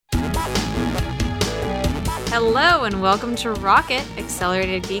Hello and welcome to Rocket,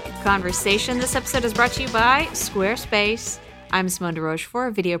 Accelerated Geek Conversation. This episode is brought to you by Squarespace. I'm Simone de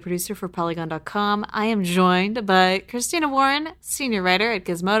Rochefort, video producer for Polygon.com. I am joined by Christina Warren, senior writer at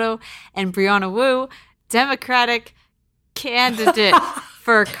Gizmodo, and Brianna Wu, Democratic candidate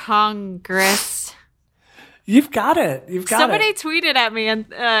for Congress. You've got it. Somebody tweeted at me, and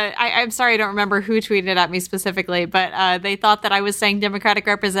I'm sorry I don't remember who tweeted at me specifically, but they thought that I was saying Democratic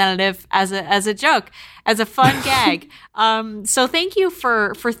representative as a joke, as a fun gag. So thank you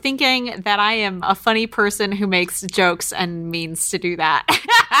for thinking that I am a funny person who makes jokes and means to do that.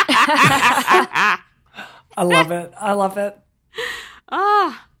 I love it.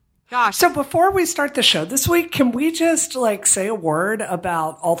 Ah. Gosh. So before we start the show this week, can we just say a word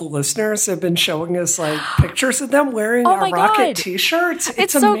about all the listeners who have been showing us pictures of them wearing our Rocket t-shirts?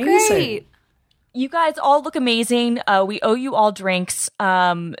 It's so amazing. Great. You guys all look amazing. We owe you all drinks.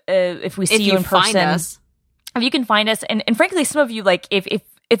 If we see you in person, if you can find us, and frankly, some of you if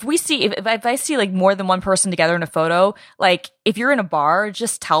I see more than one person together in a photo, if you're in a bar,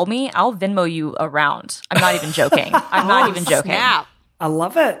 just tell me. I'll Venmo you around. I'm not even joking. I'm not even joking. Snap. I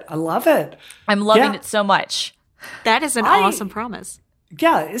love it. I'm loving it so much. That is an awesome promise.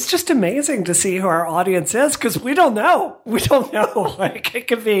 Yeah, it's just amazing to see who our audience is because we don't know. It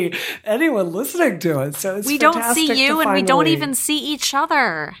could be anyone listening to it. So we don't see you, and we don't even see each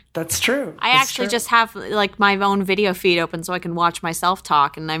other. That's true. I actually just have my own video feed open so I can watch myself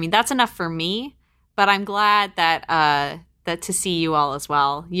talk, and I mean that's enough for me. But I'm glad that to see you all as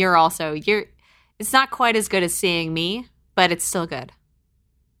well. It's not quite as good as seeing me, but it's still good.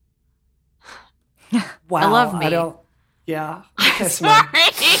 Wow. I love me. Yeah. Sorry.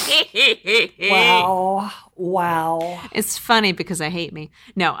 Wow. It's funny because I hate me.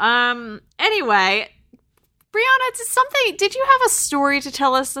 No. Anyway, Brianna, did you have a story to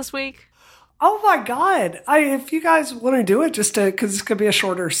tell us this week? Oh my God. If you guys want to do it because it's going to be a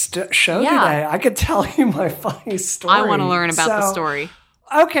shorter show today, I could tell you my funny story. I want to learn about the story.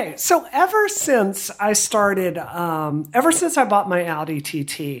 Okay. So ever since I bought my Audi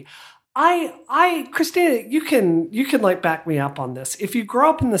TT, Christina, you can back me up on this. If you grow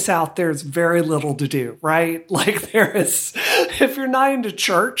up in the South, there's very little to do, right? If you're not into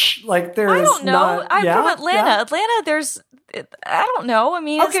church, there's I don't know. I'm from Atlanta. Yeah. Atlanta, I don't know. I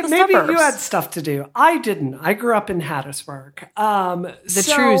mean, okay, it's the maybe suburbs. you had stuff to do. I didn't. I grew up in Hattiesburg.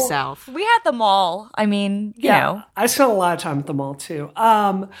 The true South. We had the mall. I mean, you know. I spent a lot of time at the mall too.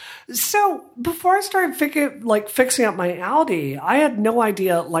 So before I started fixing up my Audi, I had no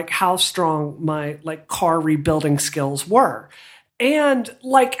idea how strong my car rebuilding skills were. And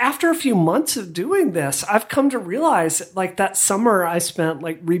after a few months of doing this, I've come to realize that summer I spent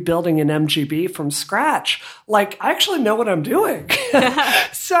rebuilding an MGB from scratch. I actually know what I'm doing.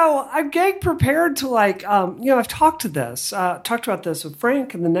 So I'm getting prepared to I've talked about this with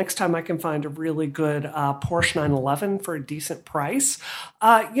Frank, and the next time I can find a really good Porsche 911 for a decent price,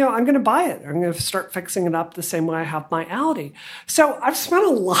 I'm going to buy it. I'm going to start fixing it up the same way I have my Audi. So I've spent a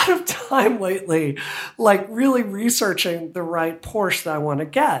lot of time lately, really researching the right Porsche that I want to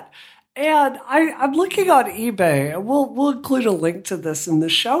get. And I'm looking on eBay, and we'll include a link to this in the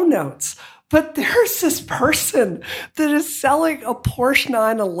show notes. But there's this person that is selling a Porsche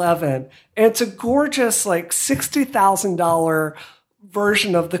 911, and it's a gorgeous, $60,000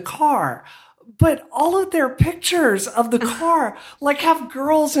 version of the car. But all of their pictures of the car, have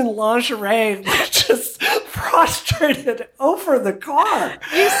girls in lingerie, just prostrated over the car.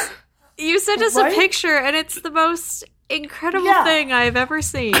 You sent us a picture, and it's the most incredible thing I've ever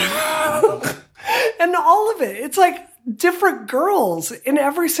seen. And all of it, it's different girls in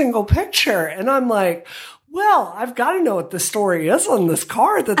every single picture. And I'm well, I've got to know what the story is on this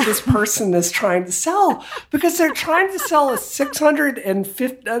car that this person is trying to sell, because they're trying to sell a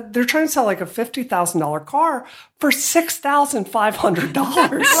 $50,000 car for $6,500.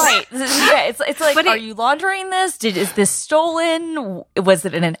 Right. Yeah, it's are you laundering this? Is this stolen? Was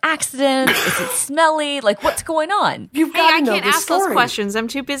it in an accident? Is it smelly? What's going on? You've got to know the story. I can't ask those questions. I'm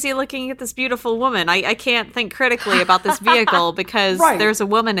too busy looking at this beautiful woman. I can't think critically about this vehicle because there's a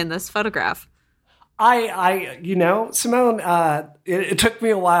woman in this photograph. Simone, it took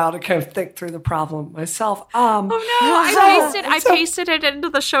me a while to kind of think through the problem myself. I pasted it into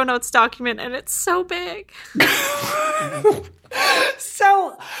the show notes document, and it's so big.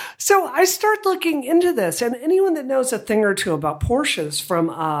 So I start looking into this, and anyone that knows a thing or two about Porsches from,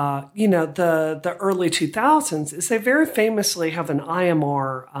 the early 2000s is they very famously have an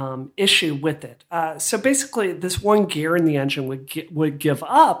IMR issue with it. So basically, this one gear in the engine would give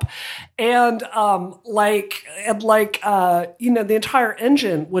up, and the entire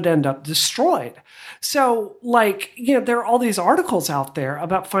engine would end up destroyed. So, there are all these articles out there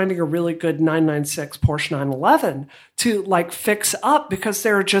about finding a really good 996 Porsche 911 to fix up, because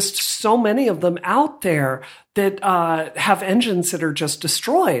there are just so many of them out there that have engines that are just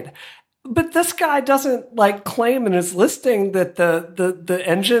destroyed. But this guy doesn't claim in his listing that the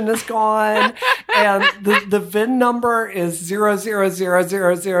engine is gone and the VIN number is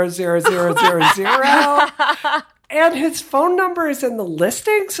 000000000. And his phone number is in the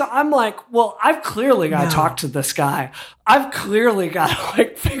listing. So I'm like, well, I've clearly got to talk to this guy. I've clearly got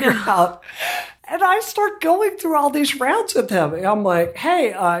to figure out. And I start going through all these rounds with him. And I'm like,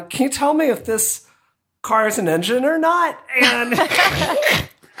 hey, can you tell me if this car is an engine or not? And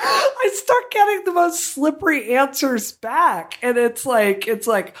I start getting the most slippery answers back. And it's like,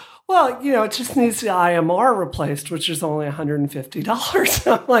 well, it just needs the IMR replaced, which is only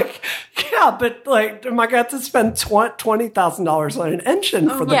 $150. I'm like, yeah, but am I going to spend $20,000 on an engine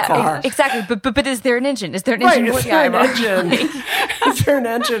for the car? Exactly. But is there an engine? Is there an engine with the IMR? Is there an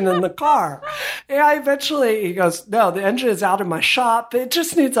engine in the car? And he goes, no, the engine is out of my shop. It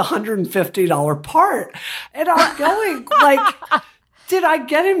just needs a $150 part. And I'm going did I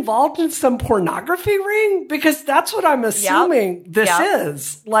get involved in some pornography ring? Because that's what I'm assuming this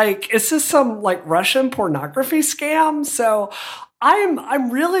is. Is this some Russian pornography scam? So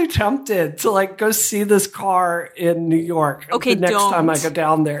I'm really tempted to go see this car in New York. Okay, the next time I go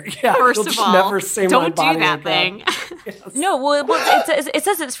down there. Yeah, first of all, never see don't my body do that again. thing. Yes. No, well, it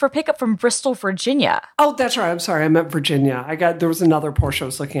says it's for pickup from Bristol, Virginia. Oh, that's right. I'm sorry, I meant Virginia. There was another Porsche I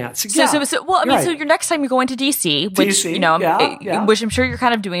was looking at. So your next time you go into DC, which which I'm sure you're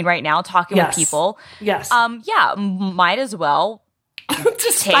kind of doing right now, talking with people. Yes. Might as well.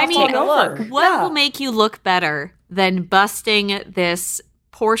 Just take a look. What will make you look better than busting this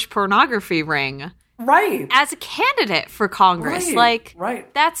Porsche pornography ring? Right. As a candidate for Congress.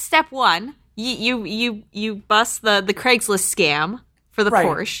 Right. That's step one. You bust the Craigslist scam for the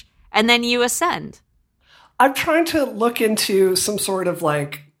Porsche, and then you ascend. I'm trying to look into some sort of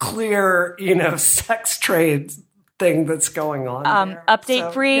clear, sex trade thing that's going on. There.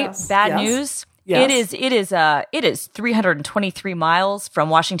 Update free, bad news. Yes. It is 323 miles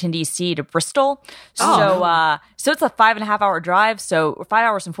from Washington D.C. to Bristol. So it's a 5.5 hour drive. So 5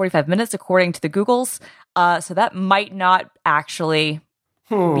 hours and 45 minutes according to the Googles. So that might not actually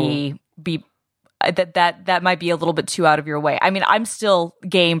be that might be a little bit too out of your way. I mean, I'm still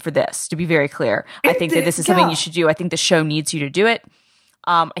game for this, to be very clear. I think that this is something you should do. I think the show needs you to do it.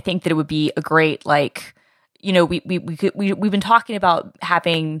 I think that it would be a great we've been talking about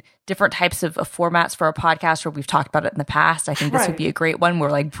having different types of formats for our podcast where we've talked about it in the past. I think this would be a great one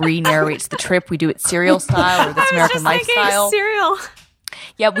where Brie narrates the trip. We do it serial style or This American Lifestyle. Serial.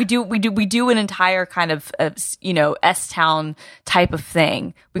 Yeah, we do an entire kind of S-Town type of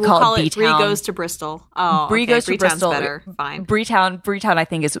thing. We'll call it B-Town. Brie Goes to Bristol. Oh, Brie Goes to Bristol. Better. Fine. Brietown, I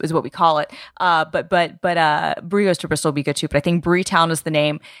think is what we call it. But Brie Goes to Bristol would be good too. But I think Brietown is the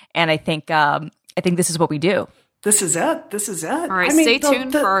name, and I think this is what we do. This is it. All right, stay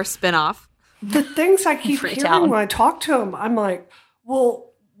tuned for our spinoff. The things I keep hearing when I talk to him, I'm like,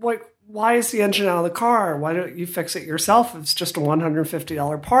 well, why is the engine out of the car? Why don't you fix it yourself? It's just a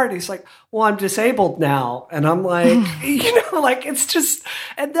 $150 part. He's like, well, I'm disabled now. And I'm like, it's just,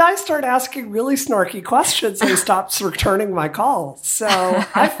 and then I start asking really snarky questions and he stops returning my calls. So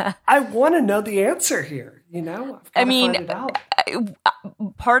I want to know the answer here. Find it out.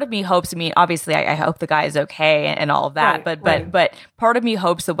 Part of me hopes, obviously I hope the guy is okay and all of that, but part of me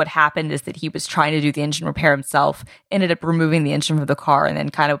hopes that what happened is that he was trying to do the engine repair himself, ended up removing the engine from the car, and then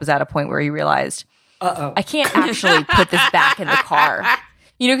kind of was at a point where he realized, I can't actually put this back in the car.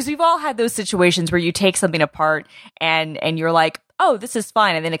 Because we've all had those situations where you take something apart and you're like, oh, this is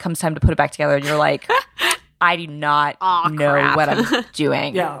fine, and then it comes time to put it back together and you're like, I do not know what I'm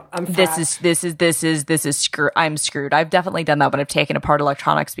doing. Yeah, this is screwed. I'm screwed. I've definitely done that when I've taken apart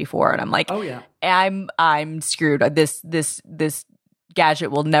electronics before, and I'm like, oh yeah, I'm screwed. This gadget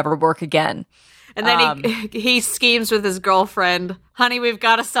will never work again. And then he schemes with his girlfriend. Honey, we've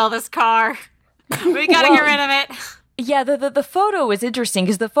got to sell this car. We got to get rid of it. Yeah, the photo is interesting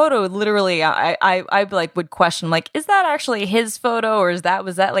because the photo literally, I would question is that actually his photo or was that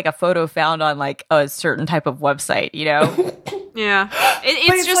a photo found on a certain type of website? Yeah,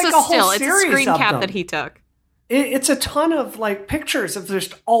 it's just a still. It's a screen cap that he took. it's a ton of like pictures of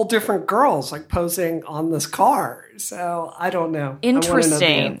just all different girls like posing on this car. So I don't know.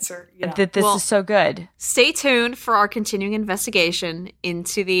 Interesting. Yeah. This is so good. Stay tuned for our continuing investigation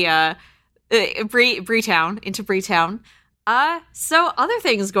into the Brietown. So other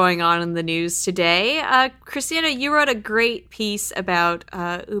things going on in the news today. Christina, you wrote a great piece about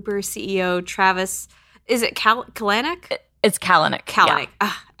Uber CEO Travis. Is it Kalanick? It's Kalanick. Kalanick.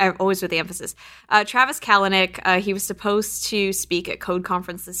 Yeah. Always with the emphasis. Travis Kalanick, he was supposed to speak at Code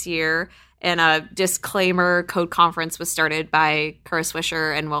Conference this year. And a disclaimer, Code Conference was started by Kara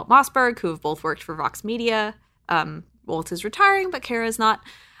Swisher and Walt Mossberg, who have both worked for Vox Media. Walt is retiring, but Kara is not.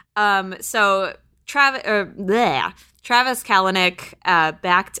 So Travis Kalanick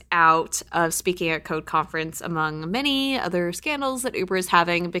backed out of speaking at Code Conference, among many other scandals that Uber is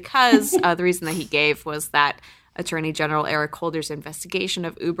having, because the reason that he gave was that Attorney General Eric Holder's investigation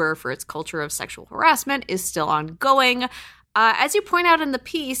of Uber for its culture of sexual harassment is still ongoing. As you point out in the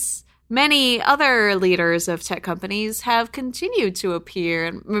piece, many other leaders of tech companies have continued to appear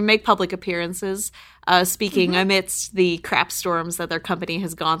and make public appearances, speaking amidst the crap storms that their company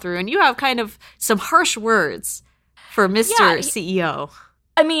has gone through. And you have kind of some harsh words for Mr. CEO.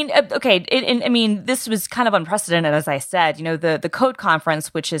 I mean, okay, I mean, this was kind of unprecedented, as I said. You know, the Code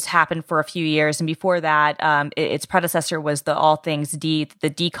Conference, which has happened for a few years, and before that, its predecessor was the All Things D, the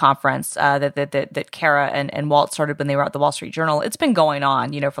D Conference that Kara and Walt started when they were at the Wall Street Journal. It's been going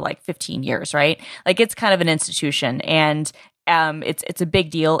on, you know, for like 15 years, right? Like, it's kind of an institution, and it's a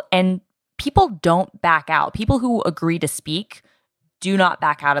big deal, and people don't back out. People who agree to speak do not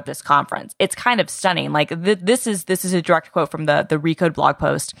back out of this conference. It's kind of stunning. Like this is a direct quote from the Recode blog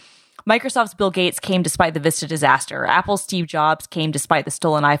post. Microsoft's Bill Gates came despite the Vista disaster. Apple's Steve Jobs came despite the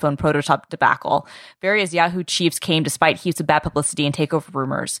stolen iPhone prototype debacle. Various Yahoo chiefs came despite heaps of bad publicity and takeover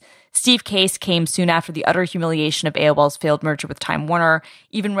rumors. Steve Case came soon after the utter humiliation of AOL's failed merger with Time Warner.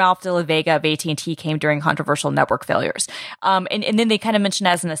 Even Ralph de la Vega of AT&T came during controversial network failures. And then they kind of mentioned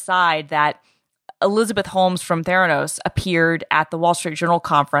as an aside that Elizabeth Holmes from Theranos appeared at the Wall Street Journal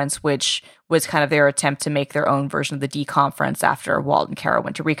conference, which was kind of their attempt to make their own version of the D conference after Walt and Kara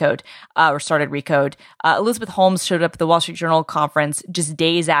went to Recode, or started Recode. Elizabeth Holmes showed up at the Wall Street Journal conference just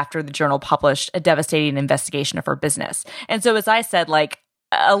days after the journal published a devastating investigation of her business. And so, as I said, like,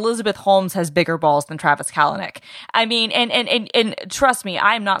 Elizabeth Holmes has bigger balls than Travis Kalanick. I mean, and trust me,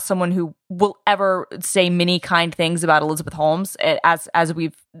 I'm not someone who will ever say many kind things about Elizabeth Holmes, as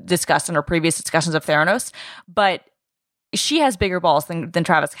we've discussed in our previous discussions of Theranos, but she has bigger balls than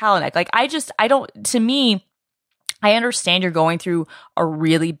Travis Kalanick. Like, to me, I understand you're going through a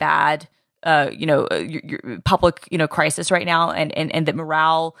really bad, your public, crisis right now, and that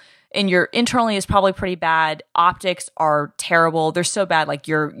morale and your internally is probably pretty bad. Optics are terrible. They're so bad. Like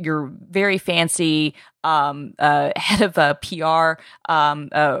your very fancy head of PR,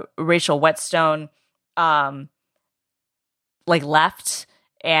 Rachel Whetstone, left.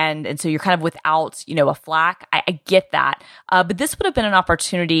 And so you're kind of without, a flack. I get that. But this would have been an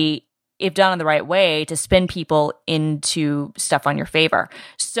opportunity, if done in the right way, to spin people into stuff on your favor.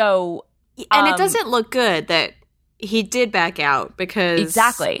 So, and it doesn't look good that he did back out because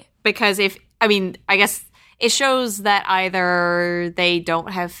exactly. Because I guess it shows that either they don't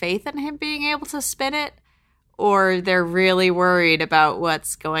have faith in him being able to spin it, or they're really worried about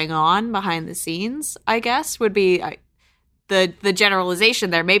what's going on behind the scenes, I guess, would be the generalization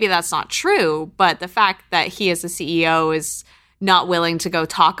there. Maybe that's not true, but the fact that he as the CEO is not willing to go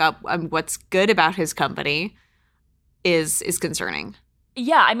talk up what's good about his company is concerning.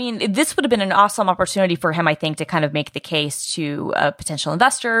 Yeah, I mean, this would have been an awesome opportunity for him, I think, to kind of make the case to potential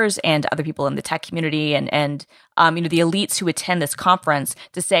investors and other people in the tech community and the elites who attend this conference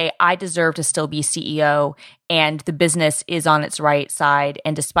to say, I deserve to still be CEO and the business is on its right side.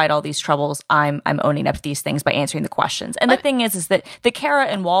 And despite all these troubles, I'm owning up to these things by answering the questions. And the thing is that the Kara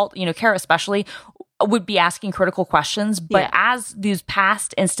and Walt, Kara especially, would be asking critical questions. But as these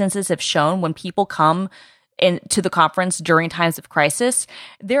past instances have shown, when people come to the conference during times of crisis,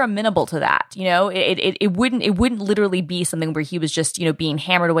 they're amenable to that. It wouldn't literally be something where he was just, being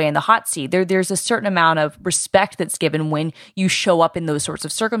hammered away in the hot seat. There's a certain amount of respect that's given when you show up in those sorts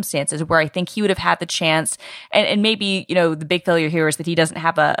of circumstances, where I think he would have had the chance, and maybe, the big failure here is that he doesn't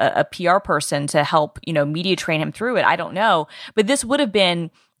have a PR person to help, media train him through it. I don't know. But this would have been,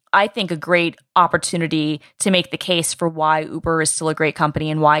 I think, a great opportunity to make the case for why Uber is still a great company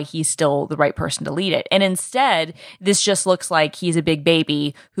and why he's still the right person to lead it. And instead, this just looks like he's a big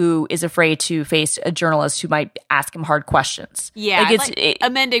baby who is afraid to face a journalist who might ask him hard questions. Yeah,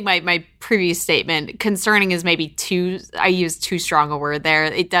 amending my previous statement, concerning is maybe I used too strong a word there.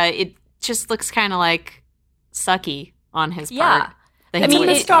 It just looks kind of like sucky on his yeah. part. It's a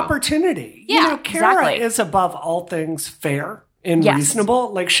missed opportunity. Yeah, Kara is above all things fair and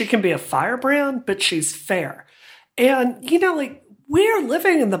reasonable. Like, she can be a firebrand, but she's fair. And, we're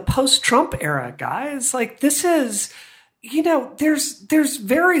living in the post-Trump era, guys. Like, this is, there's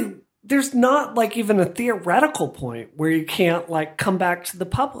not like even a theoretical point where you can't like come back to the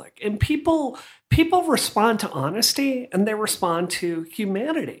public. And people respond to honesty and they respond to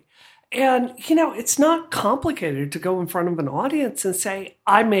humanity. And, it's not complicated to go in front of an audience and say,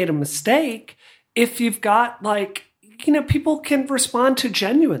 I made a mistake. If you've got people can respond to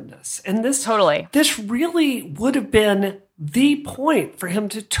genuineness. And this really would have been the point for him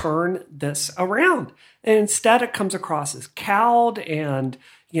to turn this around. And instead it comes across as cowed and,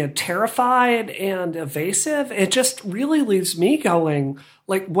 terrified and evasive. It just really leaves me going,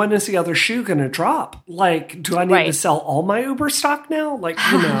 like, when is the other shoe going to drop? Like, do I need to sell all my Uber stock now? Like,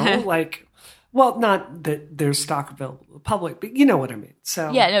 well, not that there's stock available to the public, but you know what I mean.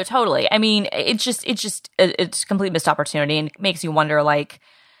 So yeah, no, totally. I mean, it's a complete missed opportunity, and it makes you wonder, like,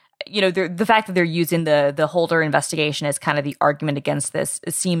 the fact that they're using the Holder investigation as kind of the argument against this,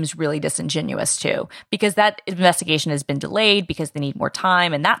 it seems really disingenuous too, because that investigation has been delayed because they need more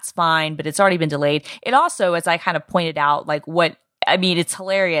time, and that's fine, but it's already been delayed. It also, as I kind of pointed out, it's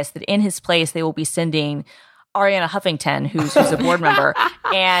hilarious that in his place they will be sending Arianna Huffington, who's a board member,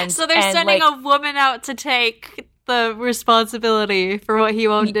 and so they're sending a woman out to take the responsibility for what he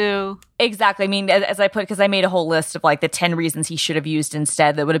won't do. Exactly. I mean, as I put, because I made a whole list of like the 10 reasons he should have used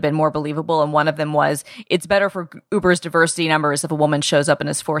instead that would have been more believable. And one of them was, it's better for Uber's diversity numbers if a woman shows up and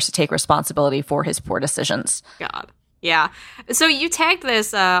is forced to take responsibility for his poor decisions. God. Yeah. So you tagged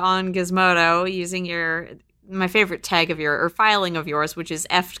this on Gizmodo using my favorite tag of filing of yours, which is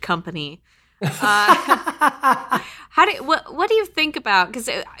effed company. What do you think about, because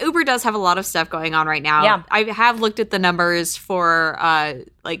Uber does have a lot of stuff going on right now. Yeah. I have looked at the numbers for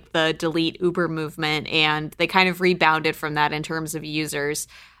like the delete Uber movement, and they kind of rebounded from that in terms of users.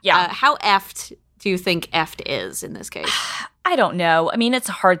 Yeah. How effed do you think effed is in this case? I don't know. I mean, it's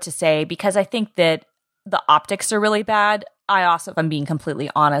hard to say because I think that the optics are really bad. I also, if I'm being completely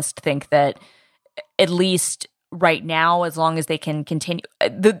honest, think that at least right now, as long as they can continue,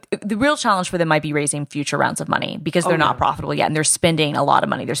 the real challenge for them might be raising future rounds of money because they're not profitable yet, and they're spending a lot of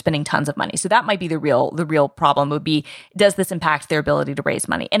money. They're spending tons of money. So that might be the real problem would be, does this impact their ability to raise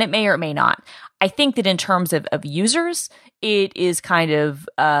money? And it may or it may not. I think that in terms of users, it is kind of,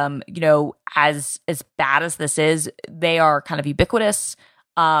 as bad as this is, they are kind of ubiquitous.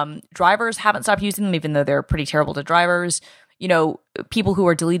 Drivers haven't stopped using them, even though they're pretty terrible to drivers. People who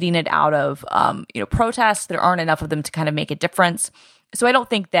are deleting it out of, protests, there aren't enough of them to kind of make a difference. So I don't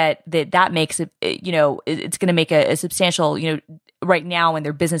think that makes it, it's going to make a substantial, right now in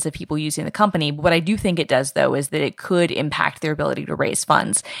their business of people using the company. But what I do think it does, though, is that it could impact their ability to raise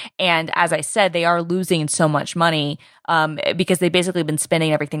funds. And as I said, they are losing so much money because they've basically been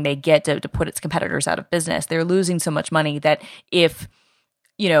spending everything they get to put its competitors out of business. They're losing so much money that if,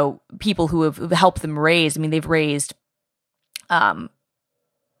 people who have helped them raise, I mean, they've raised,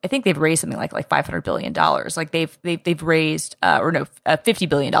 I think they've raised something like $500 billion. Like they've raised, $50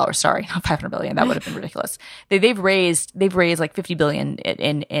 billion. Sorry, not $500 billion. That would have been ridiculous. They've raised like $50 billion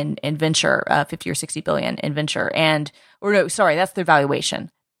in venture, 50 or 60 billion in venture, that's their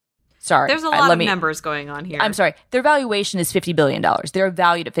valuation. Sorry, there's a lot of numbers going on here. I'm sorry, their valuation is $50 billion. They're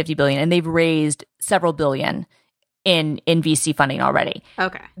valued at $50 billion, and they've raised several billion in VC funding already.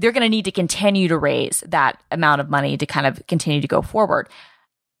 Okay. They're going to need to continue to raise that amount of money to kind of continue to go forward.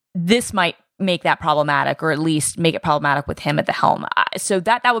 This might make that problematic, or at least make it problematic with him at the helm. So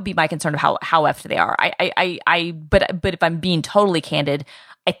that would be my concern of how effed they are. But if I'm being totally candid,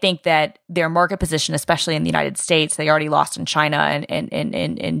 I think that their market position, especially in the United States, they already lost in China,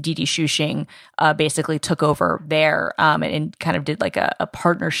 and Didi Chuxing basically took over there and kind of did like a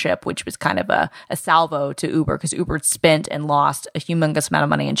partnership, which was kind of a salvo to Uber, because Uber spent and lost a humongous amount of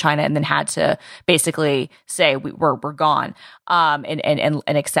money in China and then had to basically say we're gone and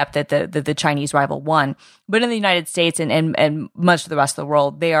accept that the Chinese rival won. But in the United States and much of the rest of the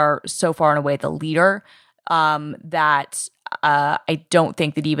world, they are so far and away the leader that I don't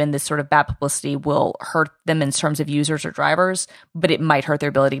think that even this sort of bad publicity will hurt them in terms of users or drivers, but it might hurt their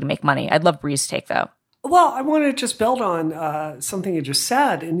ability to make money. I'd love Bree's take, though. Well, I want to just build on something you just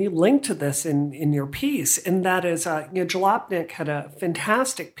said, and you linked to this in your piece, and that is, Jalopnik had a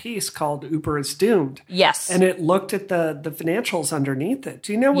fantastic piece called Uber is Doomed. Yes. And it looked at the financials underneath it.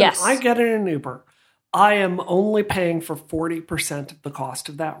 Do you know when I get in an Uber, I am only paying for 40% of the cost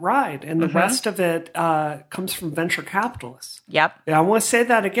of that ride, and the rest of it comes from venture capitalists. Yep. And I want to say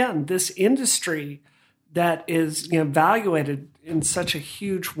that again. This industry that is valuated in such a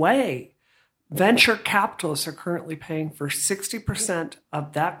huge way, venture capitalists are currently paying for 60%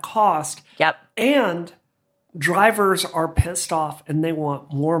 of that cost. Yep. And drivers are pissed off and they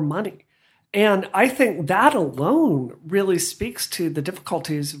want more money. And I think that alone really speaks to the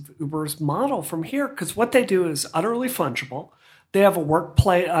difficulties of Uber's model from here, because what they do is utterly fungible. They have a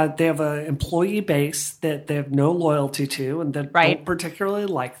workplace, they have an employee base that they have no loyalty to and that don't particularly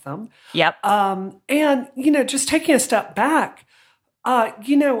like them. Yep. And, just taking a step back,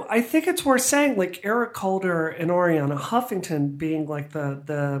 I think it's worth saying, like, Eric Holder and Arianna Huffington being like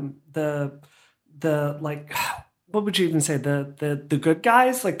the like, what would you even say? The good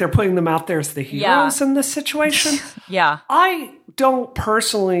guys? Like, they're putting them out there as the heroes in this situation. Yeah. I don't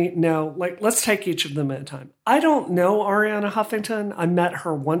personally know, like, let's take each of them at a time. I don't know Arianna Huffington. I met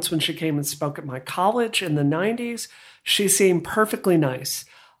her once when she came and spoke at my college in the 90s. She seemed perfectly nice.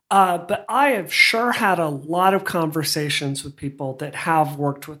 But I have sure had a lot of conversations with people that have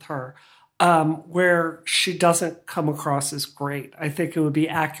worked with her where she doesn't come across as great. I think it would be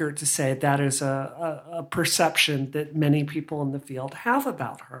accurate to say that is a perception that many people in the field have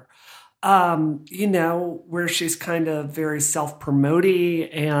about her. Where she's kind of very self-promoting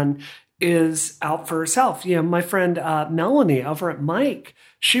and is out for herself. My friend Melanie over at Mike,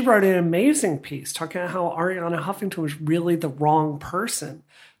 she wrote an amazing piece talking about how Arianna Huffington was really the wrong person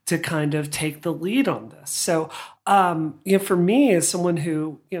to kind of take the lead on this. So, for me, as someone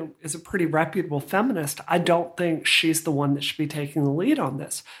who, is a pretty reputable feminist, I don't think she's the one that should be taking the lead on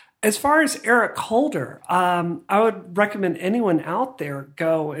this. As far as Eric Holder, I would recommend anyone out there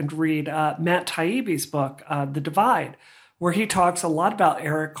go and read Matt Taibbi's book, The Divide, where he talks a lot about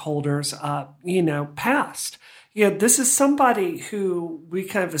Eric Holder's, past. This is somebody who we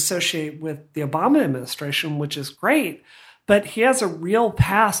kind of associate with the Obama administration, which is great, but he has a real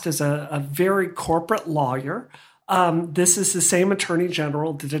past as a very corporate lawyer. This is the same attorney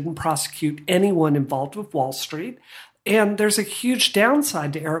general that didn't prosecute anyone involved with Wall Street. And there's a huge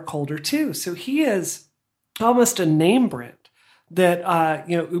downside to Eric Holder, too. So he is almost a name brand that,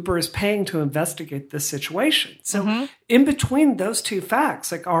 Uber is paying to investigate this situation. So in between those two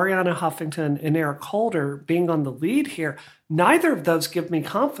facts, like Arianna Huffington and Eric Holder being on the lead here, neither of those give me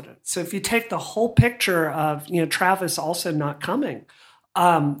confidence. So if you take the whole picture of, Travis also not coming,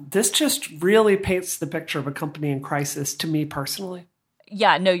 this just really paints the picture of a company in crisis to me personally.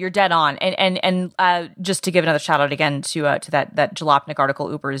 Yeah, no, you're dead on. And just to give another shout out again to that Jalopnik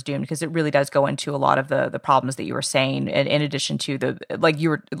article, Uber is doomed, because it really does go into a lot of the problems that you were saying, and in addition to you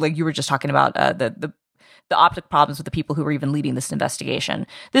were just talking about the optic problems with the people who were even leading this investigation.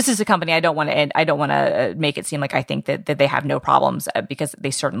 This is a company I don't want to make it seem like I think that they have no problems, because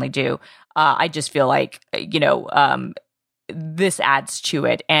they certainly do. I just feel like this adds to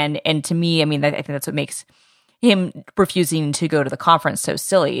it, and to me, I mean, I think that's what makes him refusing to go to the conference so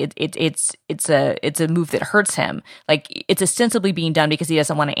silly. It's a move that hurts him. Like, it's ostensibly being done because he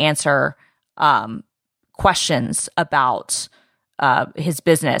doesn't want to answer questions about his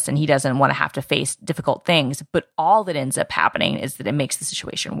business, and he doesn't want to have to face difficult things. But all that ends up happening is that it makes the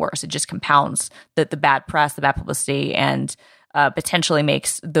situation worse. It just compounds the bad press, the bad publicity, and potentially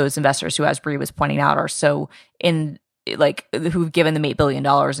makes those investors who, as Brie was pointing out, are so who've given them $8 billion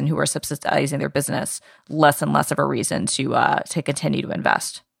and who are subsidizing their business, less and less of a reason to continue to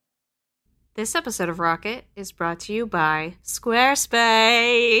invest. This episode of Rocket is brought to you by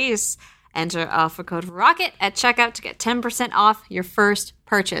Squarespace. Enter offer code ROCKET at checkout to get 10% off your first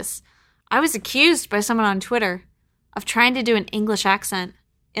purchase. I was accused by someone on Twitter of trying to do an English accent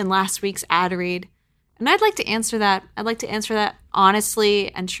in last week's ad read. And I'd like to answer that. I'd like to answer that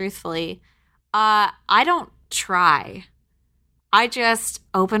honestly and truthfully. I don't try. I just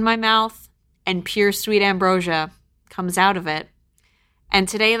open my mouth and pure sweet ambrosia comes out of it. And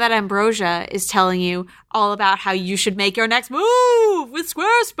today that ambrosia is telling you all about how you should make your next move with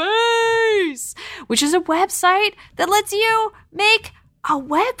Squarespace, which is a website that lets you make a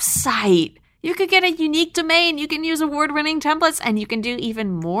website. You could get a unique domain, you can use award-winning templates, and you can do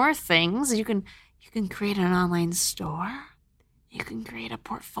even more things. You can create an online store. You can create a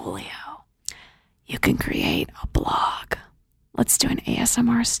portfolio. You can create a blog. Let's do an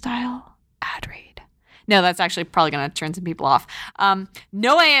ASMR style ad read. No, that's actually probably going to turn some people off.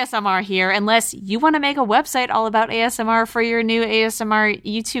 No ASMR here unless you want to make a website all about ASMR for your new ASMR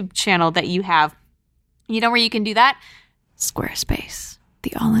YouTube channel that you have. You know where you can do that? Squarespace,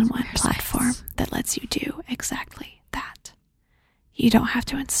 the all-in-one platform that lets you do exactly that. You don't have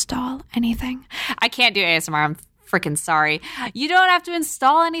to install anything. I can't do ASMR. I'm freaking sorry. You don't have to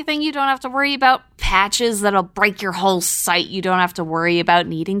install anything. You don't have to worry about patches that'll break your whole site. You don't have to worry about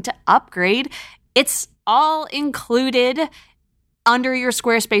needing to upgrade. It's all included under your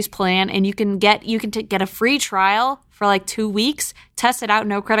Squarespace plan, and you can get a free trial for like 2 weeks. Test it out,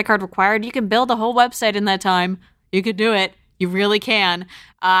 no credit card required. You can build a whole website in that time. You could do it. You really can.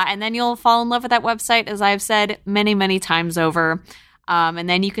 And then you'll fall in love with that website, as I've said many, many times over. And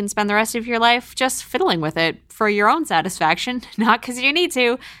then you can spend the rest of your life just fiddling with it for your own satisfaction, not because you need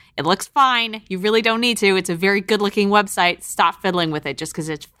to. It looks fine. You really don't need to. It's a very good-looking website. Stop fiddling with it just because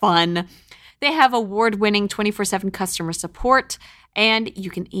it's fun. They have award-winning 24/7 customer support, and you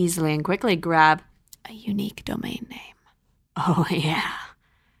can easily and quickly grab a unique domain name. Oh, yeah.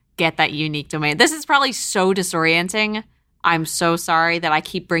 Get that unique domain. This is probably so disorienting. I'm so sorry that I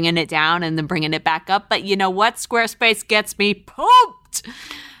keep bringing it down and then bringing it back up, but you know what? Squarespace gets me pumped.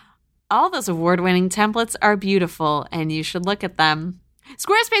 All those award-winning templates are beautiful, and you should look at them.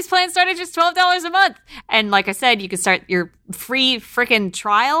 Squarespace plans start at just $12 a month. And like I said, you can start your free freaking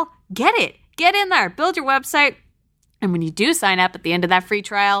trial. Get it. Get in there. Build your website. And when you do sign up at the end of that free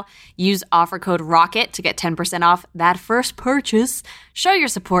trial, use offer code ROCKET to get 10% off that first purchase. Show your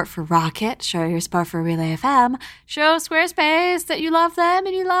support for Rocket. Show your support for Relay FM. Show Squarespace that you love them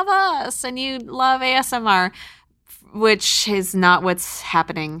and you love us and you love ASMR, which is not what's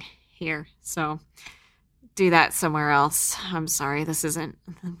happening here. So do that somewhere else. I'm sorry, this isn't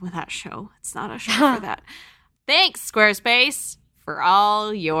that show. It's not a show for that. Thanks, Squarespace, for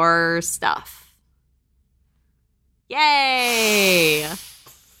all your stuff. Yay!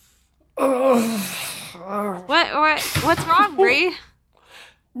 What's wrong, Bree?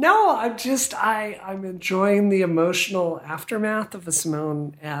 No, I'm enjoying the emotional aftermath of a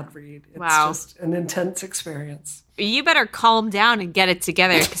Simone ad read. It's just an intense experience. You better calm down and get it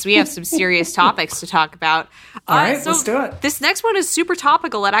together because we have some serious topics to talk about. All right, let's do it. This next one is super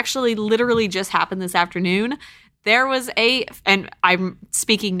topical. It actually literally just happened this afternoon. There was and I'm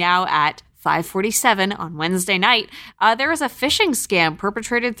speaking now at 5:47 on Wednesday night, there was a phishing scam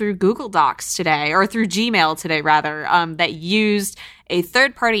perpetrated through Google Docs today, or through Gmail today, rather, that used a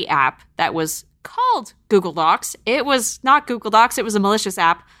third-party app that was called Google Docs. It was not Google Docs. It was a malicious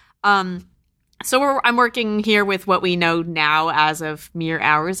app. So I'm working here with what we know now as of mere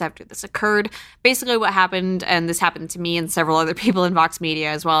hours after this occurred. Basically what happened, and this happened to me and several other people in Vox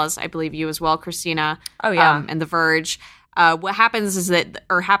Media, as well as I believe you as well, Christina. Oh, yeah. And The Verge. What happened is that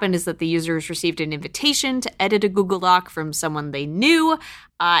the users received an invitation to edit a Google Doc from someone they knew,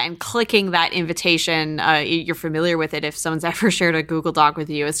 and clicking that invitation, you're familiar with it if someone's ever shared a Google Doc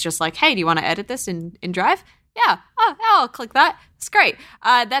with you. It's just like, hey, do you want to edit this in Drive? Yeah. Oh, I'll click that. It's great.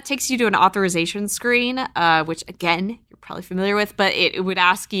 That takes you to an authorization screen, which, again, you're probably familiar with, but it would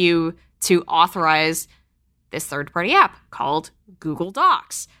ask you to authorize this third-party app called Google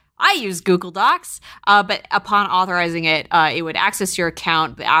Docs. I use Google Docs, but upon authorizing it, it would access your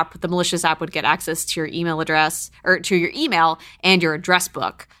account. The malicious app would get access to your email address, or to your email and your address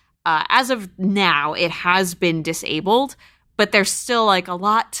book. As of now, it has been disabled, but there's still like a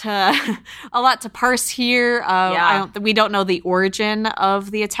lot to parse here. We don't know the origin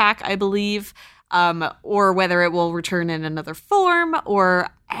of the attack, I believe, or whether it will return in another form, or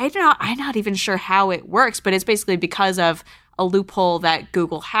I'm not even sure how it works. But it's basically because of a loophole that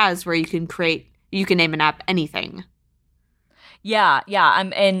Google has where you can name an app anything. Yeah.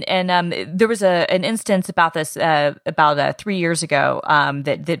 And there was an instance about this about 3 years ago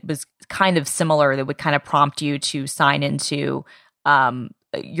that was kind of similar, that would kind of prompt you to sign into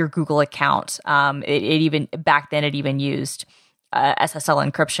your Google account. It even back then it even used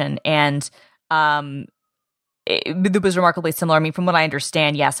SSL encryption, and it was remarkably similar. I mean, from what I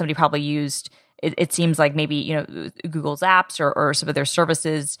understand, somebody probably used. It seems like maybe Google's apps or some of their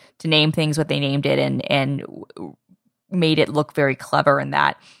services to name things what they named it, and made it look very clever. In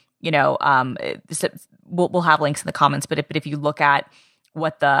that, we'll have links in the comments. But if you look at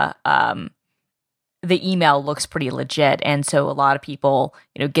what the email looks pretty legit, and so a lot of people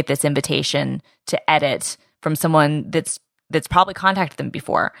get this invitation to edit from someone that's probably contacted them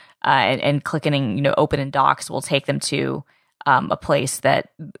before, and clicking open in Docs will take them to a place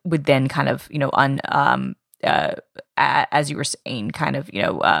that would then kind of, as you were saying, kind of,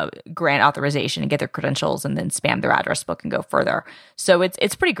 grant authorization and get their credentials and then spam their address book and go further. So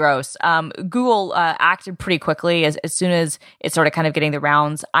it's pretty gross. Google acted pretty quickly as soon as it started kind of getting the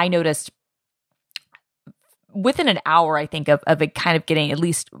rounds. I noticed within an hour, I think, of it kind of getting, at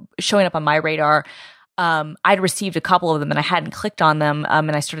least showing up on my radar. I'd received a couple of them and I hadn't clicked on them,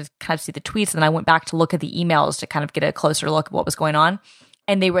 and I started to kind of see the tweets, and then I went back to look at the emails to kind of get a closer look at what was going on,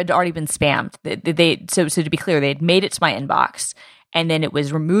 and they had already been spammed. So to be clear, they had made it to my inbox, and then it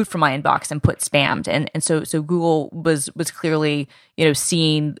was removed from my inbox and put spammed. And so Google was clearly,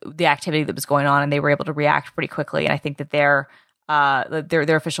 seeing the activity that was going on, and they were able to react pretty quickly. And I think that their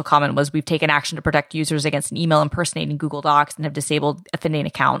official comment was, "We've taken action to protect users against an email impersonating Google Docs and have disabled offending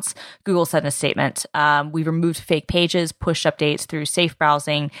accounts." Google said in a statement, "We've removed fake pages, pushed updates through safe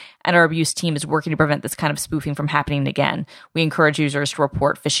browsing, and our abuse team is working to prevent this kind of spoofing from happening again. We encourage users to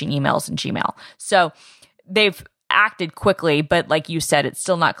report phishing emails in Gmail." So they've acted quickly, but like you said, it's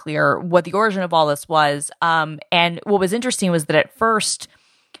still not clear what the origin of all this was. And what was interesting was that at first,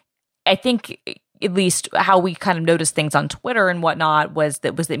 I think, at least how we kind of noticed things on Twitter and whatnot was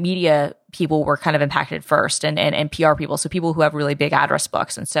that media people were kind of impacted first, and PR people, so people who have really big address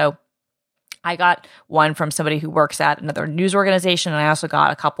books. And so I got one from somebody who works at another news organization, and I also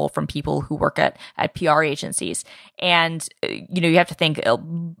got a couple from people who work at PR agencies. And you have to think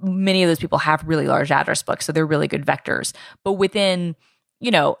many of those people have really large address books, so they're really good vectors. But within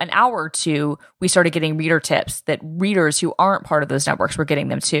an hour or two, we started getting reader tips that readers who aren't part of those networks were getting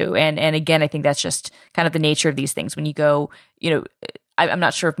them too. And again, I think that's just kind of the nature of these things. When you go, I'm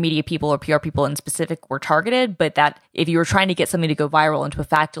not sure if media people or PR people in specific were targeted, but that if you were trying to get something to go viral and to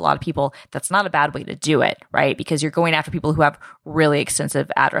affect a lot of people, that's not a bad way to do it, right? Because you're going after people who have really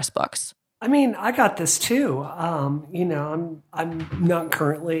extensive address books. I mean, I got this too. I'm not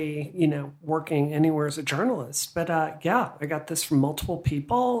currently, working anywhere as a journalist, but I got this from multiple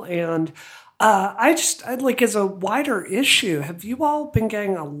people, and I as a wider issue. Have you all been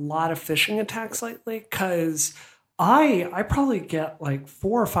getting a lot of phishing attacks lately? Because I probably get like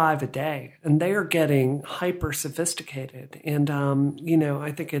 4 or 5 a day, and they are getting hyper sophisticated, and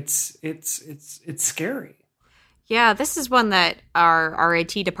I think it's scary. Yeah, this is one that our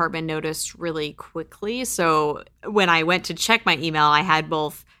IT department noticed really quickly. So when I went to check my email, I had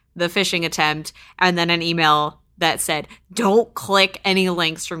both the phishing attempt and then an email that said, "Don't click any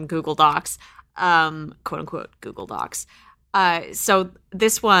links from Google Docs," quote unquote Google Docs. So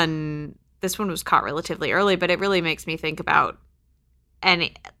this one was caught relatively early, but it really makes me think about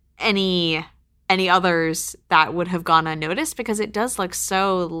any others that would have gone unnoticed, because it does look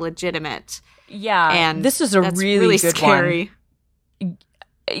so legitimate. Yeah, and this is a really good scary one.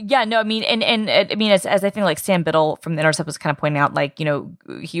 Yeah, no, I mean, and I mean, as I think like Sam Biddle from The Intercept was kind of pointing out, like,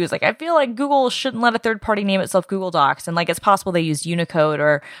 he was like, I feel like Google shouldn't let a third party name itself Google Docs, and like it's possible they used Unicode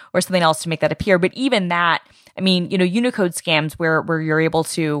or something else to make that appear. But even that, I mean, Unicode scams where you're able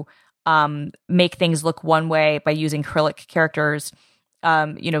to make things look one way by using Cyrillic characters,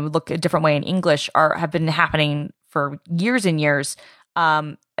 look a different way in English have been happening for years and years.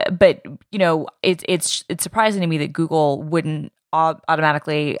 But it's surprising to me that Google wouldn't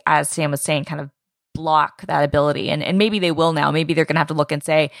automatically, as Sam was saying, kind of block that ability. And maybe they will now. Maybe they're going to have to look and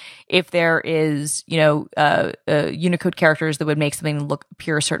say, if there is, Unicode characters that would make something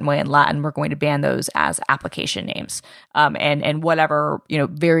appear a certain way in Latin, we're going to ban those as application names. And whatever,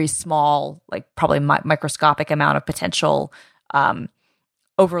 very small, like probably microscopic amount of potential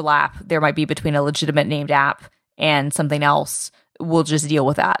overlap there might be between a legitimate named app and something else, we'll just deal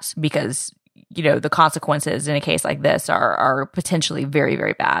with that, because the consequences in a case like this are potentially very,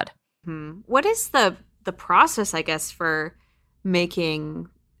 very bad. What is the process, I guess, for making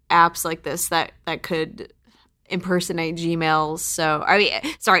apps like this that could impersonate Gmail? So,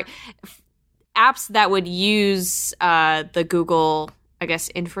 apps that would use the Google, I guess,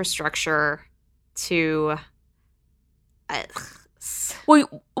 infrastructure to.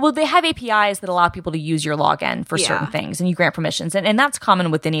 Well, they have APIs that allow people to use your login for certain things, and you grant permissions, and that's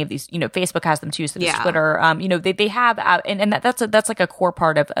common with any of these. Facebook has them too, so does Twitter. They have, and that's like a core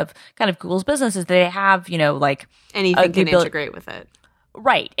part of kind of Google's business, is they have like anything can integrate with it,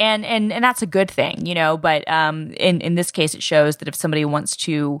 right? And that's a good thing, But in this case, it shows that if somebody wants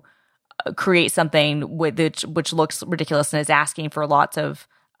to create something which looks ridiculous and is asking for lots of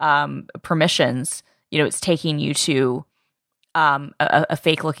permissions, it's taking you to a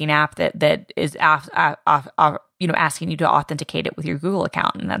fake looking app that is asking you to authenticate it with your Google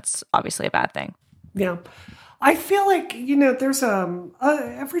account, and that's obviously a bad thing. Yeah, I feel like there's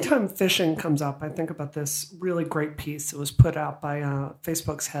every time phishing comes up, I think about this really great piece that was put out by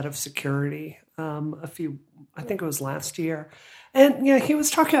Facebook's head of security I think it was last year, and he was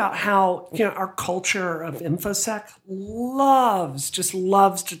talking about how our culture of InfoSec loves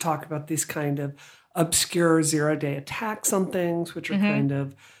to talk about these kind of obscure 0-day attacks on things, which are kind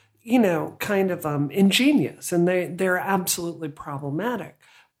of ingenious, and they're absolutely problematic.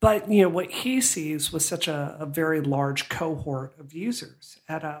 But what he sees with such a very large cohort of users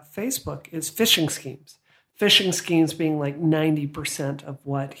at Facebook is phishing schemes phishing schemes being like 90% of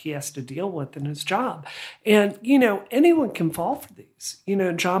what he has to deal with in his job. And, anyone can fall for these.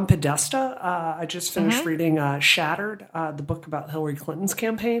 John Podesta, I just finished reading Shattered, the book about Hillary Clinton's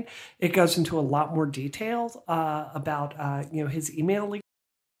campaign. It goes into a lot more detail about, his email leak.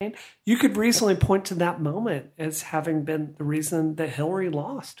 You could reasonably point to that moment as having been the reason that Hillary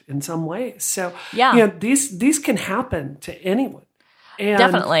lost in some ways. So, these can happen to anyone. And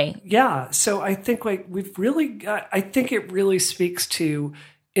definitely. Yeah. So I think I think it really speaks to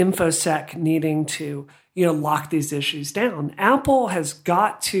InfoSec needing to, lock these issues down. Apple has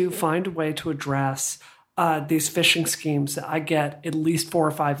got to find a way to address these phishing schemes that I get at least 4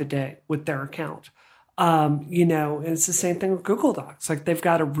 or 5 a day with their account. It's the same thing with Google Docs. Like they've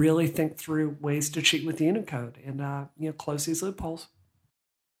got to really think through ways to cheat with Unicode and, close these loopholes.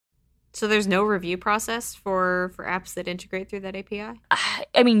 So there's no review process for apps that integrate through that API?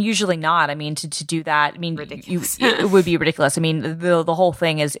 I mean, usually not. I mean, to do that, I mean, it would be ridiculous. I mean, the whole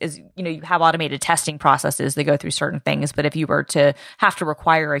thing is, you have automated testing processes that go through certain things. But if you were to have to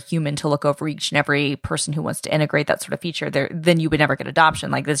require a human to look over each and every person who wants to integrate that sort of feature, then you would never get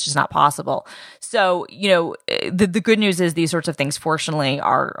adoption. Like, that's just not possible. So, the good news is these sorts of things, fortunately,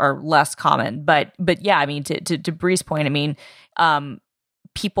 are less common. But yeah, I mean, to Bree's point, I mean,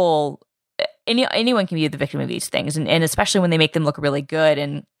 people, anyone can be the victim of these things, and especially when they make them look really good.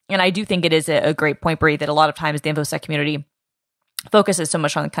 And I do think it is a great point, Bree, that a lot of times the InfoSec community focuses so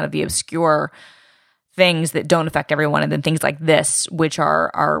much on kind of the obscure things that don't affect everyone, and then things like this, which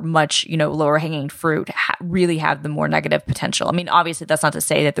are much lower hanging fruit, really have the more negative potential. I mean, obviously, that's not to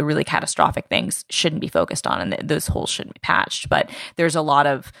say that the really catastrophic things shouldn't be focused on and that those holes shouldn't be patched, but there's a lot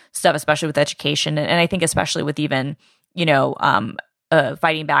of stuff, especially with education, and I think especially with even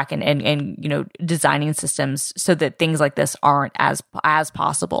fighting back and designing systems so that things like this aren't as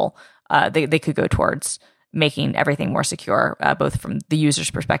possible. They could go towards making everything more secure, both from the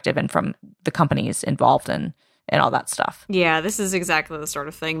user's perspective and from the companies involved and all that stuff. Yeah, this is exactly the sort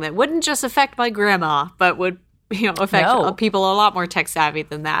of thing that wouldn't just affect my grandma, but would affect people a lot more tech savvy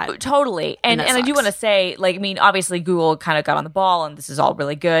than that. Totally. And I do want to say, like, I mean, obviously Google kind of got on the ball and this is all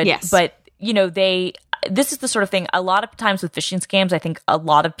really good. Yes. But this is the sort of thing, a lot of times with phishing scams, I think a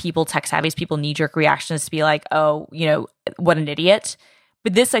lot of people, tech savvy people, knee-jerk reactions to be like, oh, what an idiot.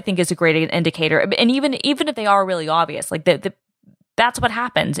 But this, I think, is a great indicator. And even if they are really obvious, like that's what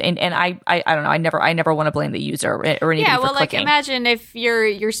happens. And I don't know, I never want to blame the user or anybody yeah, well, for clicking. Like imagine if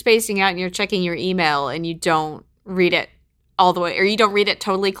you're spacing out and you're checking your email and you don't read it all the way, or you don't read it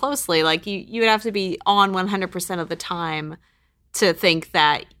totally closely. Like you would have to be on 100% of the time to think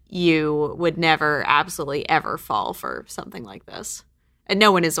that you would never absolutely ever fall for something like this. And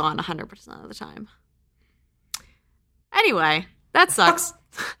no one is on 100% of the time. Anyway, that sucks.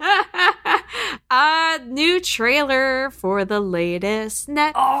 A new trailer for the latest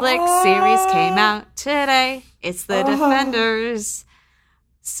Netflix series came out today. It's The Defenders.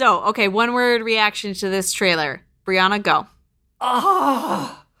 So, okay, one word reaction to this trailer. Brianna, go.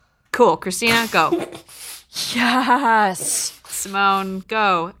 Cool. Christina, go. Yes. Simone,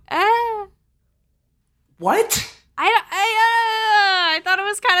 go. What? I thought it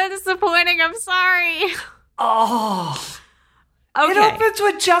was kind of disappointing. I'm sorry. Okay. It opens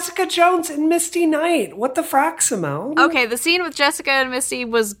with Jessica Jones and Misty Knight. What the frack, Simone? Okay, the scene with Jessica and Misty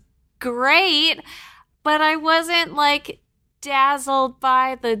was great, but I wasn't, like, dazzled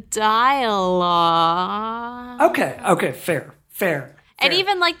by the dialogue. Okay, fair. And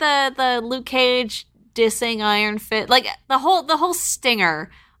even, like, the Luke Cage dissing Iron Fist, like, the whole stinger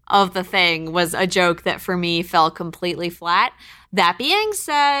of the thing was a joke that, for me, fell completely flat. That being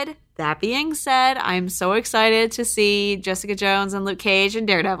said, I'm so excited to see Jessica Jones and Luke Cage and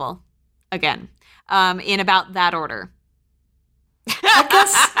Daredevil again, in about that order.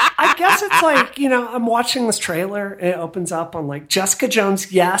 I guess it's like, I'm watching this trailer and it opens up on like Jessica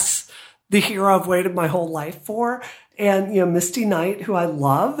Jones, yes, the hero I've waited my whole life for, and Misty Knight, who I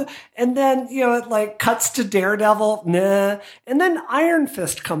love, and then it like cuts to Daredevil, nah, and then Iron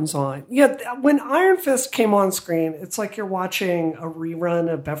Fist comes on. When Iron Fist came on screen, it's like you're watching a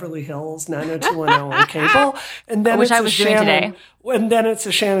rerun of Beverly Hills 90210 on cable, and then which I was doing today. And then it's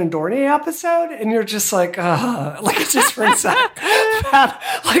a Shannon Dorney episode, and you're just like it just brings that.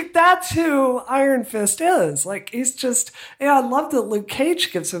 Like, that's who Iron Fist is. Like, he's just, I love that Luke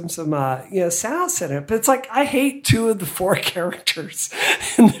Cage gives him some, sass in it, but it's like, I hate 2 of the 4 characters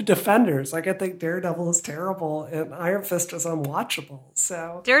in the Defenders. Like, I think Daredevil is terrible, and Iron Fist is unwatchable,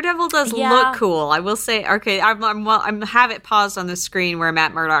 so. Daredevil does look cool. I will say, okay, I'm have it paused on the screen where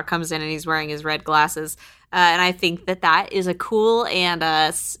Matt Murdock comes in and he's wearing his red glasses. And I think that is a cool and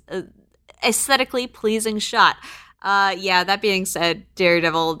aesthetically pleasing shot. That being said,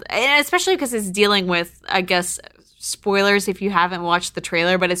 Daredevil, and especially because it's dealing with, I guess, spoilers if you haven't watched the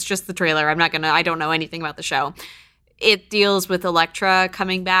trailer, but it's just the trailer. I don't know anything about the show. It deals with Elektra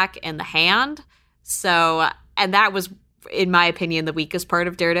coming back and the Hand. So, and that was, in my opinion, the weakest part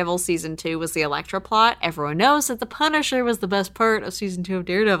of Daredevil season 2 was the Elektra plot. Everyone knows that the Punisher was the best part of season 2 of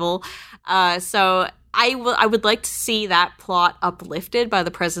Daredevil. So I would like to see that plot uplifted by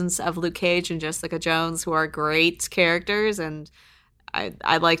the presence of Luke Cage and Jessica Jones, who are great characters, and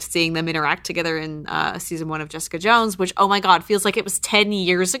I liked seeing them interact together in season 1 of Jessica Jones, which, oh my God, feels like it was 10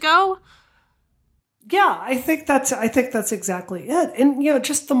 years ago. Yeah, I think that's exactly it. And,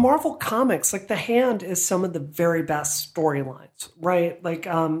 just the Marvel comics, like The Hand is some of the very best storylines, right? Like,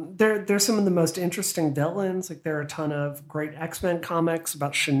 they're some of the most interesting villains. Like, there are a ton of great X-Men comics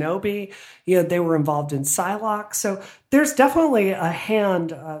about Shinobi. They were involved in Psylocke. So there's definitely a Hand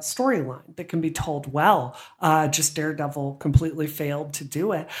storyline that can be told well. Just Daredevil completely failed to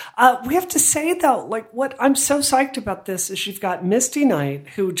do it. We have to say, though, like, what I'm so psyched about this is you've got Misty Knight,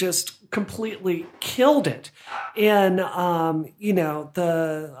 who just completely killed it in, the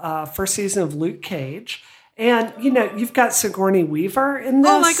first season of Luke Cage. And, you've got Sigourney Weaver in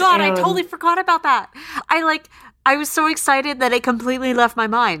this. Oh my God, I totally forgot about that. I was so excited that it completely left my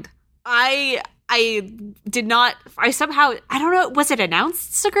mind. I don't know, was it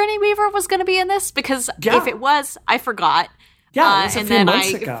announced Sigourney Weaver was going to be in this? Because if it was, I forgot. Yeah, it was a few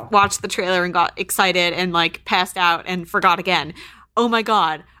months ago. Watched the trailer and got excited and passed out and forgot again. Oh my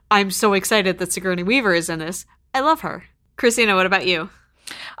God. I'm so excited that Sigourney Weaver is in this. I love her. Christina, what about you?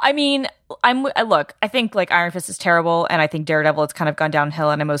 I mean, I think Iron Fist is terrible, and I think Daredevil has kind of gone downhill,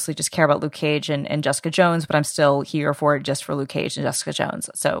 and I mostly just care about Luke Cage and Jessica Jones, but I'm still here for it just for Luke Cage and Jessica Jones.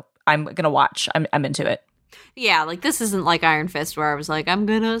 So I'm going to watch. I'm into it. Yeah, this isn't like Iron Fist where I was like, I'm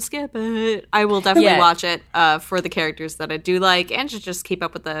going to skip it. I will definitely watch it for the characters that I do like and to just keep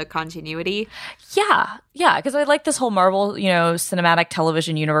up with the continuity. Yeah, because I like this whole Marvel, cinematic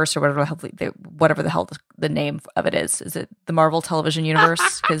television universe or whatever the hell the name of it is. Is it the Marvel television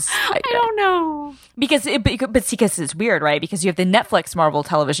universe? Because I don't know. Because it's weird, right? Because you have the Netflix Marvel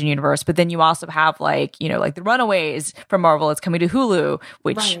television universe, but then you also have the Runaways from Marvel. It's coming to Hulu,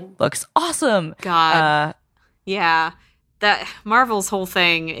 which looks awesome. God. Yeah, that Marvel's whole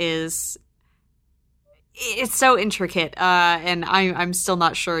thing it's so intricate, and I'm still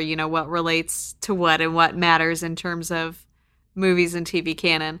not sure, what relates to what and what matters in terms of movies and TV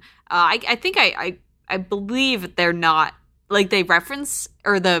canon. I think I believe they're not they reference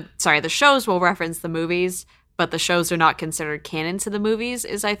the shows will reference the movies, but the shows are not considered canon to the movies.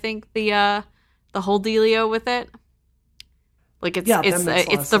 Is I think the whole dealio with it.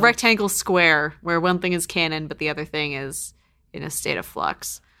 It's the rectangle square where one thing is canon, but the other thing is in a state of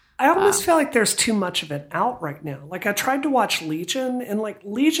flux. I almost feel like there's too much of it out right now. I tried to watch Legion, and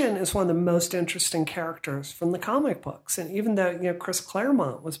Legion is one of the most interesting characters from the comic books. And even though, Chris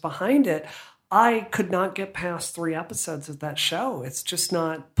Claremont was behind it, I could not get past 3 episodes of that show. It's just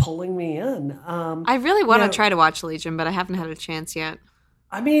not pulling me in. I really want to try to watch Legion, but I haven't had a chance yet.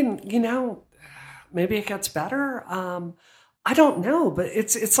 I mean, maybe it gets better. I don't know, but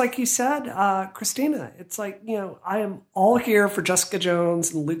it's like you said, Christina, it's I am all here for Jessica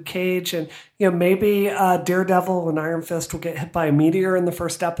Jones and Luke Cage, and, maybe Daredevil and Iron Fist will get hit by a meteor in the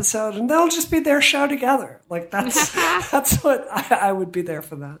first episode, and they'll just be their show together. That's what I would be there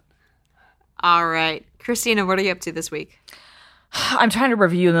for that. All right. Christina, what are you up to this week? I'm trying to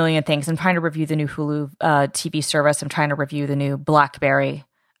review a million things. I'm trying to review the new Hulu TV service. I'm trying to review the new BlackBerry.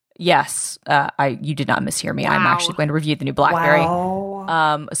 Yes, you did not mishear me. Wow. I'm actually going to review the new BlackBerry.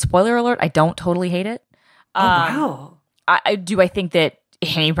 Wow. Spoiler alert, I don't totally hate it. Wow. I think that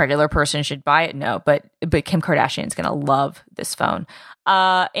any regular person should buy it? No, but Kim Kardashian's going to love this phone.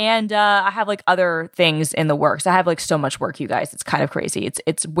 And I have other things in the works. I have so much work, you guys. It's kind of crazy.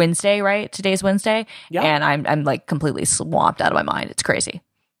 It's Wednesday, right? Today's Wednesday. Yep. And I'm completely swamped out of my mind. It's crazy.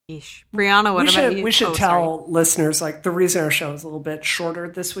 Brianna, what about you? We should tell listeners, the reason our show is a little bit shorter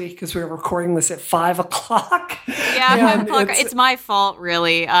this week because we were recording this at 5 o'clock. Yeah, 5 o'clock. It's my fault,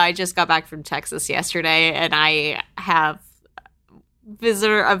 really. I just got back from Texas yesterday, and I have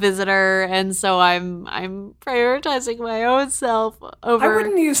a visitor, and so I'm prioritizing my own self over. I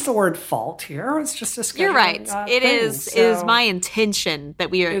wouldn't use the word fault here. It's just a scheduling. You're right. It is my intention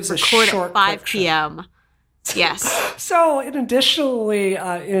that we record at 5 p.m. Yes. So, in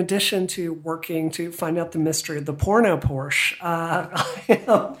addition to working to find out the mystery of the porno Porsche, I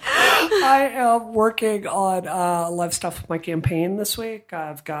am working on live stuff with my campaign this week.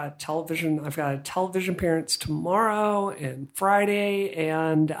 I've got a television appearance tomorrow and Friday,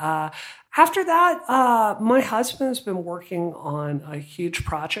 and after that, my husband's been working on a huge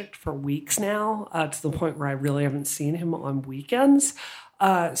project for weeks now, to the point where I really haven't seen him on weekends.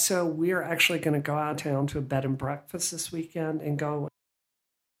 So we are actually going to go out of town to a bed and breakfast this weekend and go.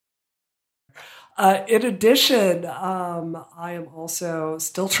 In addition, I am also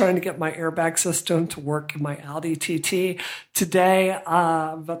still trying to get my airbag system to work in my Audi TT. Today,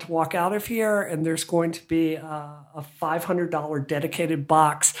 I'm about to walk out of here, and there's going to be a $500 dedicated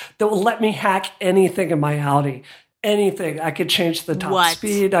box that will let me hack anything in my Audi. Anything. I could change the top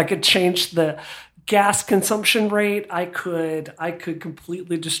speed. I could change the gas consumption rate. I could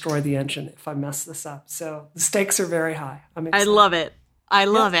completely destroy the engine if I mess this up. So the stakes are very high. I love it. I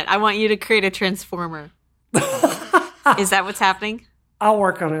love it. I want you to create a transformer. Is that what's happening? I'll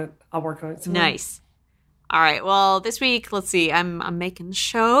work on it. Nice. All right. Well, this week, let's see. I'm making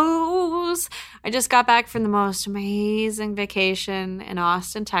shows. I just got back from the most amazing vacation in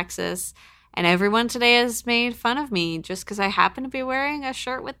Austin, Texas. And everyone today has made fun of me just because I happen to be wearing a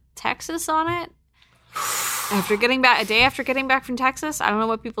shirt with Texas on it. A day after getting back from Texas, I don't know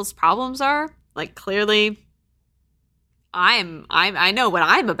what people's problems are. Like, clearly, I know what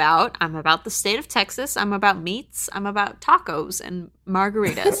I'm about. I'm about the state of Texas. I'm about meats. I'm about tacos and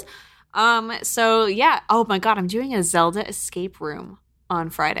margaritas. So yeah. Oh my God, I'm doing a Zelda escape room on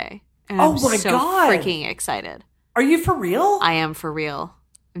Friday. And I'm freaking excited. Are you for real? I am for real.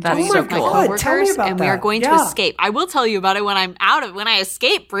 That's so cool. Tell me about and that. We are going to escape. I will tell you about it when I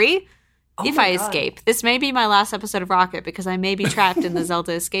escape, Brie. If I escape. This may be my last episode of Rocket because I may be trapped in the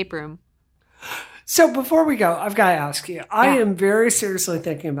Zelda escape room. So before we go, I've got to ask you. I am very seriously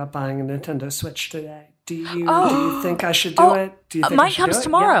thinking about buying a Nintendo Switch today. Do you think I should do it? Do you think mine comes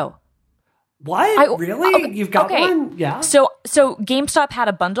tomorrow. Yeah. What? Really? You've got one? Yeah. So GameStop had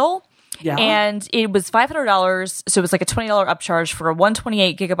a bundle. Yeah. And it was $500. So it was like a $20 upcharge for a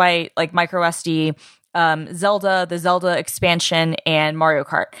 128 gigabyte like micro SD, Zelda, the Zelda expansion, and Mario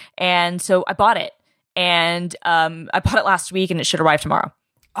Kart. And so I bought it. And I bought it last week, and it should arrive tomorrow.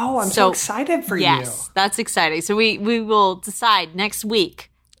 Oh, I'm so excited for you. Yes, that's exciting. So we will decide next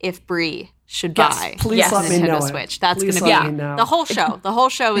week if Brie should buy please let me know Nintendo Switch. That's going to be the whole show. The whole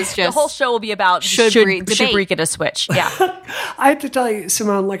show is just the whole show will be about should Brie get a Switch. Yeah. I have to tell you,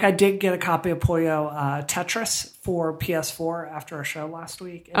 Simone, like I did get a copy of Puyo Tetris for PS4 after our show last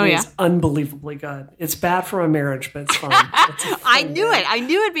week. And it's unbelievably good. It's bad for my marriage, but it's fun. I knew it. I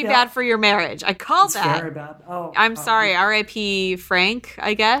knew it'd be bad for your marriage. I called that. It's very bad. I'm sorry. R.I.P. Frank,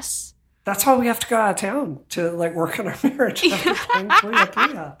 I guess. That's why we have to go out of town to like work on our marriage.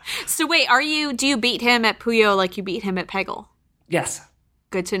 So wait, do you beat him at Puyo like you beat him at Peggle? Yes.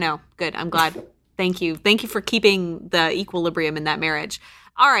 Good to know. Good. I'm glad. Thank you. Thank you for keeping the equilibrium in that marriage.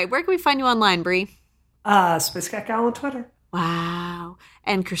 All right. Where can we find you online, Brie? Space Cat Gal on Twitter. Wow.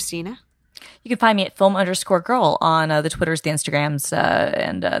 And Christina? You can find me at film_girl on the Twitters, the Instagrams,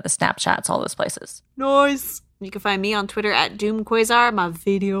 and the Snapchats, all those places. Nice. You can find me on Twitter at DoomQuasar, my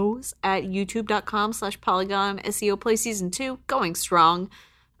videos at youtube.com/Polygon SEO Play Season 2, going strong.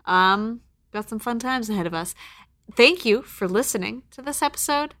 Got some fun times ahead of us. Thank you for listening to this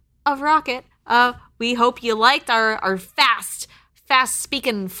episode of Rocket. We hope you liked our fast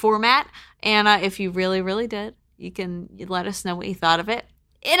speaking format. And if you really, really did, you let us know what you thought of it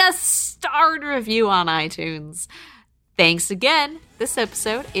in a starred review on iTunes. Thanks again. This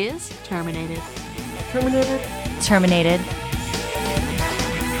episode is terminated. Terminated.